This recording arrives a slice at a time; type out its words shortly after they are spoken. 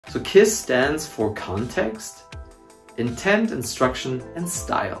So KISS stands for context, intent, instruction, and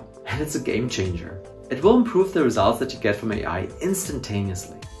style. And it's a game changer. It will improve the results that you get from AI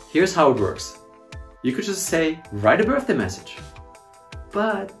instantaneously. Here's how it works. You could just say, write a birthday message.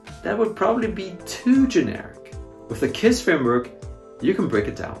 But that would probably be too generic. With the KISS framework, you can break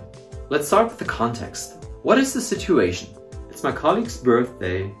it down. Let's start with the context. What is the situation? It's my colleague's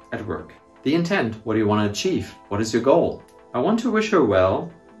birthday at work. The intent, what do you want to achieve? What is your goal? I want to wish her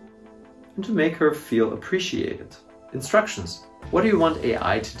well and to make her feel appreciated. Instructions, what do you want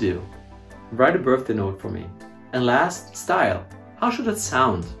AI to do? Write a birthday note for me. And last, style. How should it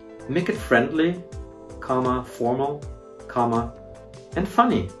sound? Make it friendly, comma, formal, comma, and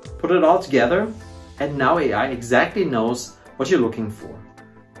funny. Put it all together, and now AI exactly knows what you're looking for.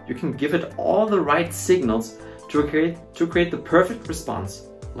 You can give it all the right signals to create the perfect response,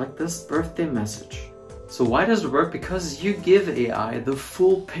 like this birthday message. So why does it work? Because you give AI the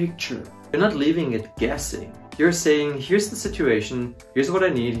full picture. You're not leaving it guessing. You're saying, here's the situation, here's what I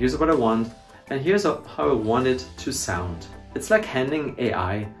need, here's what I want, and here's how I want it to sound. It's like handing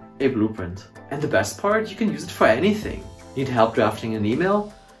AI a blueprint. And the best part, you can use it for anything. Need help drafting an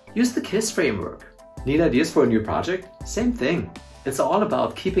email? Use the KISS framework. Need ideas for a new project? Same thing. It's all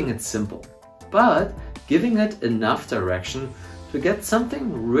about keeping it simple, but giving it enough direction to get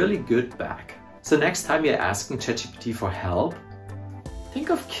something really good back. So next time you're asking ChatGPT for help, think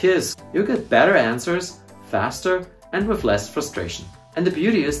of KISS. You'll get better answers, faster, and with less frustration. And the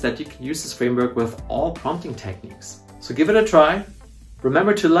beauty is that you can use this framework with all prompting techniques. So give it a try.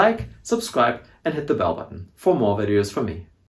 Remember to like, subscribe, and hit the bell button for more videos from me.